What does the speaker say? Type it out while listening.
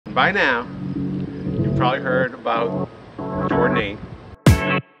By now, you've probably heard about Jordan 8.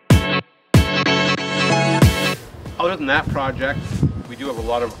 Other than that project, we do have a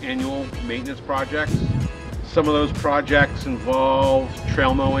lot of annual maintenance projects. Some of those projects involve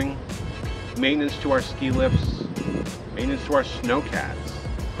trail mowing, maintenance to our ski lifts, maintenance to our snowcats,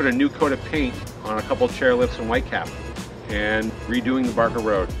 put a new coat of paint on a couple chairlifts in Whitecap, and redoing the Barker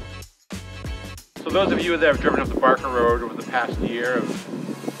Road. So those of you that have driven up the Barker Road over the past year have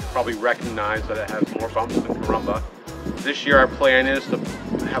probably recognized that it has more bumps than Corumba. This year our plan is to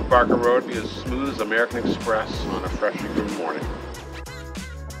have Barker Road be as smooth as American Express on a freshly groomed morning.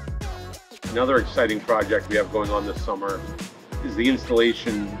 Another exciting project we have going on this summer is the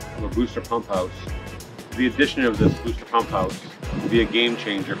installation of a booster pump house. The addition of this booster pump house will be a game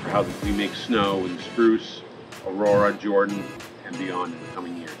changer for how we make snow in Spruce, Aurora, Jordan, and beyond in the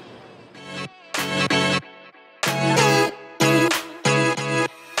coming years.